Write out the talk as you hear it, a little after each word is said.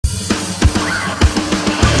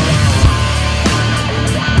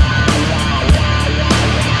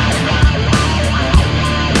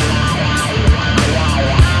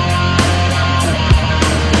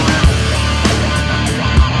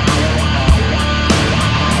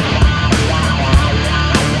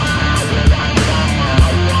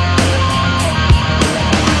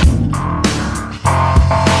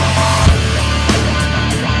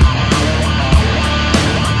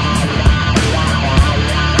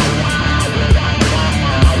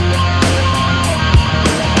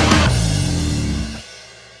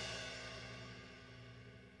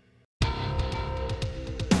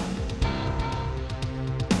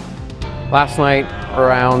Last night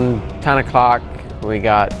around 10 o'clock, we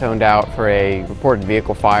got toned out for a reported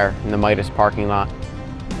vehicle fire in the Midas parking lot.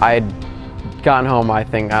 I had gotten home, I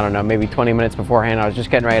don't know, maybe 20 minutes beforehand. I was just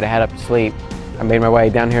getting ready to head up to sleep. I made my way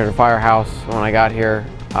down here to the firehouse. When I got here,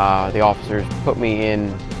 the officers put me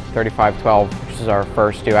in 3512, which is our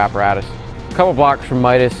first due apparatus. A couple blocks from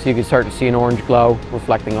Midas, you could start to see an orange glow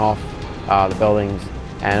reflecting off the buildings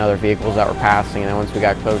and other vehicles that were passing. And then once we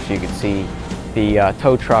got closer, you could see the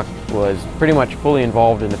tow truck was pretty much fully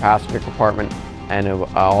involved in the passenger compartment and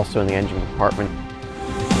also in the engine compartment.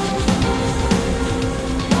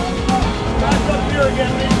 Back up here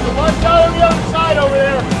again, Lisa. Watch out on the other side over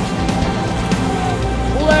there.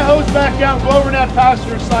 Pull that hose back out and go over to that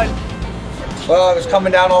passenger side. Well, I was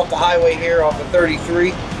coming down off the highway here off of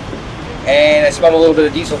 33, and I smelled a little bit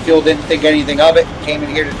of diesel fuel, didn't think anything of it. Came in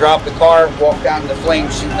here to drop the car, walked down the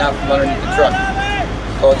flames shooting out from underneath the truck.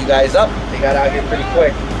 Called you guys up. They got out here pretty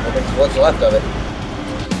quick. What's left of it.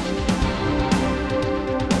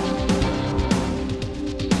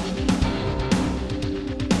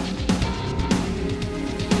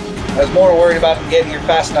 I was more worried about them getting here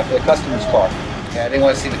fast enough for the customer's car. Yeah, I didn't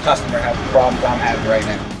want to see the customer have the problems I'm having right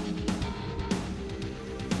now.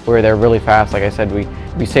 We were there really fast. Like I said,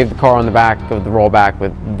 we saved the car on the back of the rollback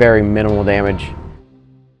with very minimal damage.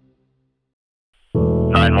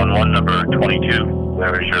 911 number 22.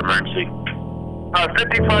 Where is your emergency?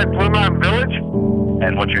 55 Blue Mountain Village.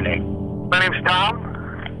 And what's your name? My name's Tom.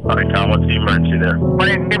 All right, Tom, what's the emergency there?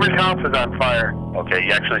 My neighbor's house is on fire. Okay,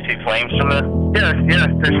 you actually see flames from the... Yes,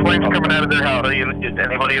 there's flames coming out of their house. Is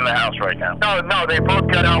anybody in the house right now? No, they both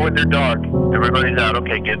got out with their dog. Everybody's out.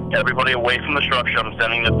 Okay, get everybody away from the structure. I'm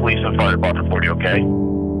sending the police and fire department for you, okay?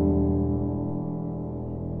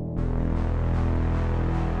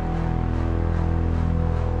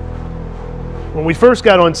 When we first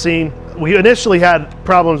got on scene, we initially had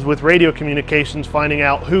problems with radio communications finding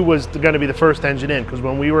out who was going to be the first engine in, because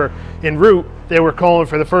when we were en route, they were calling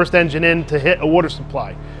for the first engine in to hit a water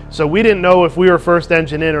supply. So we didn't know if we were first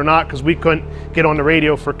engine in or not, because we couldn't get on the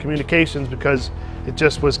radio for communications because it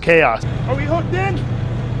just was chaos. Are we hooked in?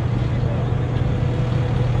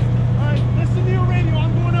 All right, listen to your radio,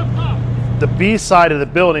 I'm going up top. The B side of the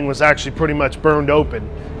building was actually pretty much burned open.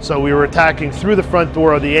 So we were attacking through the front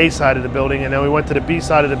door of the A side of the building, and then we went to the B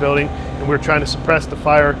side of the building, and we were trying to suppress the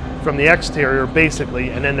fire from the exterior, basically.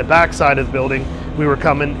 And then the back side of the building, we were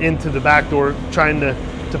coming into the back door, trying to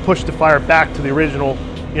push the fire back to the original,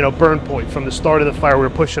 burn point. From the start of the fire, we were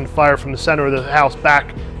pushing fire from the center of the house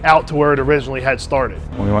back out to where it originally had started.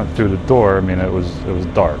 When we went through the door, I mean, it was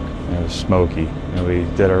dark. It was smoky. We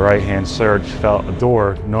did a right-hand search, felt a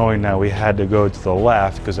door, knowing that we had to go to the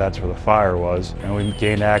left because that's where the fire was. And we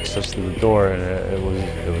gained access to the door, and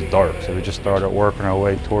it was dark. So we just started working our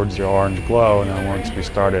way towards the orange glow, and then once we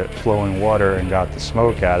started flowing water and got the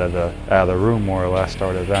smoke out of the room, more or less,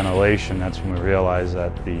 started ventilation, that's when we realized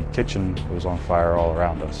that the kitchen was on fire all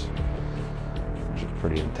around us, which was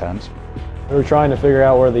pretty intense. We were trying to figure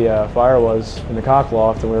out where the fire was in the cock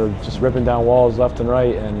loft, and we were just ripping down walls left and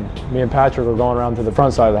right, and me and Patrick were going around to the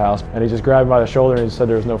front side of the house, and he just grabbed me by the shoulder and he said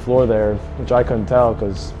there was no floor there, which I couldn't tell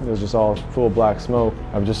because it was just all full of black smoke.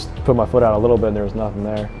 I just put my foot out a little bit and there was nothing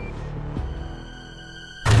there.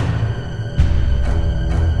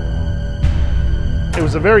 It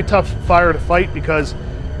was a very tough fire to fight because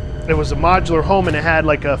it was a modular home and it had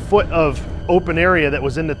like a foot of open area that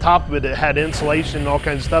was in the top of it. It had insulation and all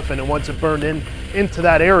kinds of stuff, and then once it burned into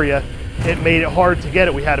that area, it made it hard to get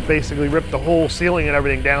it. We had to basically rip the whole ceiling and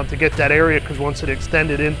everything down to get that area, because once it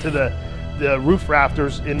extended into the roof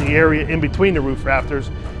rafters, in the area in between the roof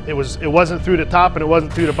rafters, it wasn't through the top and it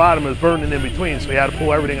wasn't through the bottom, it was burning in between. So we had to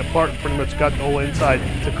pull everything apart and pretty much got the whole inside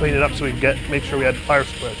to clean it up so we could make sure we had the fire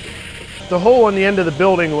suppression. The hole on the end of the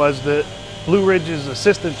building was that Blue Ridge's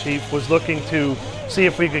assistant chief was looking to see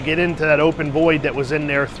if we could get into that open void that was in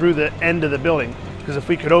there through the end of the building. Because if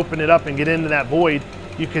we could open it up and get into that void,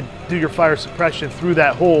 you could do your fire suppression through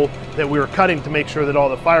that hole that we were cutting to make sure that all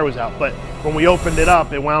the fire was out. But when we opened it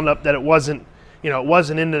up, it wound up that it wasn't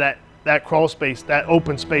into that crawl space, that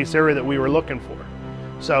open space area that we were looking for.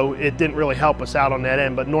 So it didn't really help us out on that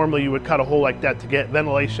end. But normally you would cut a hole like that to get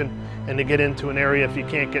ventilation and to get into an area if you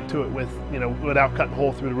can't get to it with, without cutting a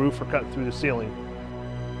hole through the roof or cutting through the ceiling.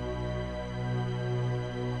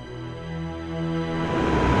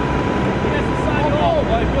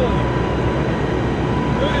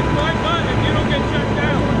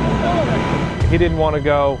 He didn't want to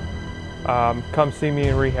go come see me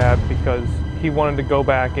in rehab because he wanted to go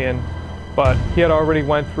back in, but he had already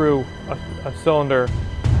went through a cylinder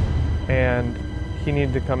and he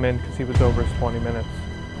needed to come in because he was over his 20 minutes.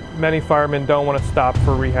 many firemen don't want to stop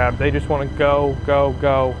for rehab. They just want to go, go,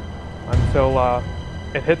 go until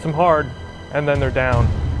it hits them hard, and then they're down.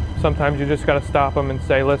 Sometimes you just got to stop them and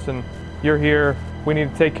say, listen, you're here. We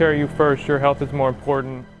need to take care of you first. Your health is more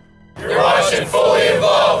important. You're watching Fully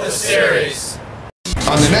Involved, the series.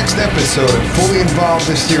 On the next episode of Fully Involved,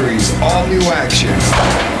 the series, all new action.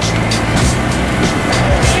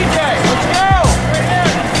 DJ, let's go! Right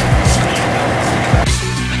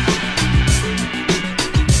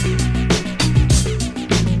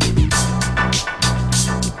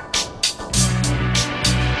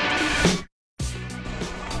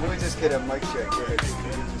Let me just get a mic check here.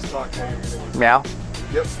 Just talk to you. Meow.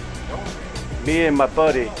 Yep. Me and my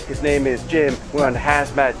buddy, his name is Jim, we're on the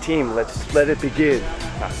hazmat team. Let's let it begin.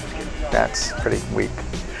 No, just kidding. That's pretty weak.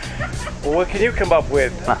 Well, what can you come up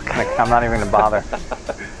with? I'm not even gonna bother.